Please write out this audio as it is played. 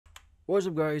What's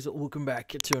up guys, welcome back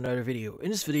to another video.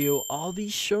 In this video, I'll be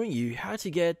showing you how to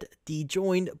get the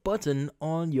join button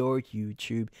on your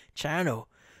YouTube channel.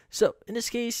 So in this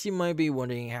case, you might be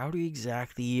wondering how do you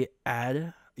exactly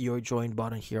add your join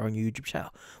button here on your YouTube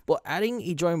channel. Well, adding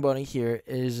a join button here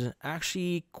is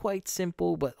actually quite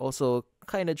simple but also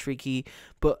kind of tricky.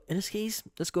 But in this case,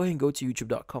 let's go ahead and go to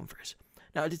youtube.com first.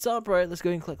 Now at the top right, let's go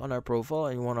ahead and click on our profile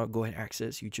and you want to go ahead and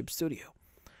access YouTube Studio.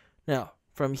 Now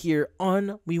from here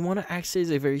on, we want to access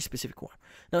a very specific one.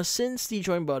 Now, since the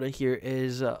join button here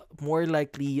is more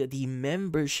likely the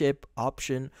membership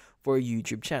option for a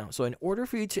YouTube channel. So in order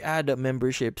for you to add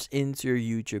memberships into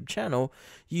your YouTube channel,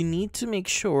 you need to make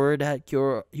sure that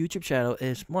your YouTube channel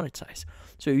is monetized.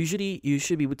 So usually you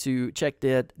should be able to check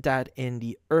that in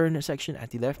the earn section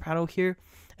at the left panel here,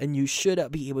 and you should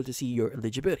be able to see your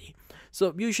eligibility.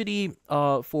 So usually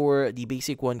for the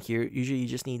basic one here, usually you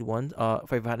just need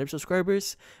 500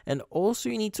 subscribers, and also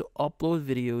you need to upload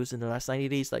videos in the last 90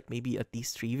 days, like maybe at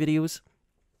least 3 videos.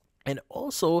 And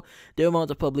also the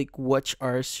amount of public watch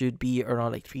hours should be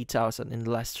around like 3,000 in the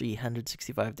last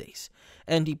 365 days.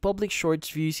 And the public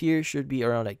shorts views here should be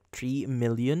around like 3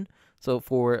 million. So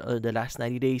for the last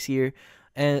 90 days here,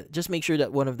 and just make sure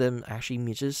that one of them actually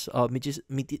meets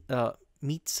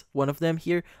one of them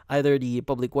here, either the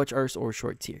public watch hours or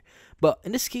shorts here. But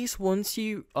in this case, once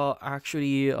you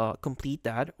actually complete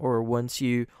that, or once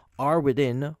you are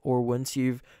within, or once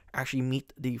you've actually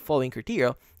meet the following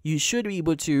criteria, you should be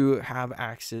able to have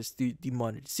access to the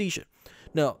monetization.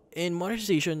 Now, in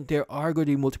monetization, there are going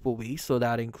to be multiple ways. So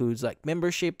that includes like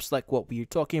memberships, like what we're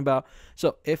talking about.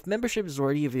 So if membership is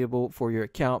already available for your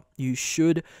account, you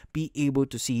should be able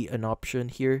to see an option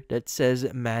here that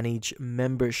says manage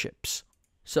memberships.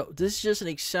 So this is just an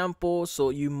example,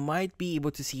 so you might be able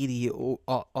to see the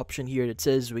option here that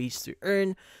says ways to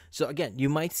earn. So again, you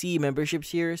might see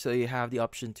memberships here, so you have the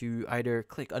option to either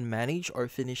click on manage or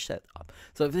finish setup.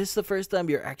 So if this is the first time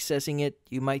you're accessing it,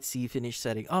 you might see finish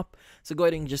setting up. So go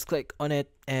ahead and just click on it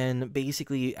and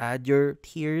basically add your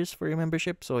tiers for your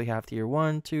membership. So you have tier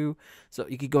 1, 2. So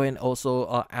you could go ahead and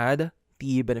also add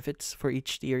the benefits for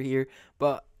each tier here.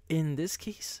 But in this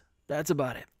case, that's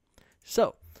about it.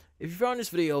 So if you found this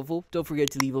video helpful, don't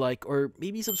forget to leave a like or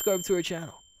maybe subscribe to our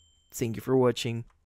channel. Thank you for watching.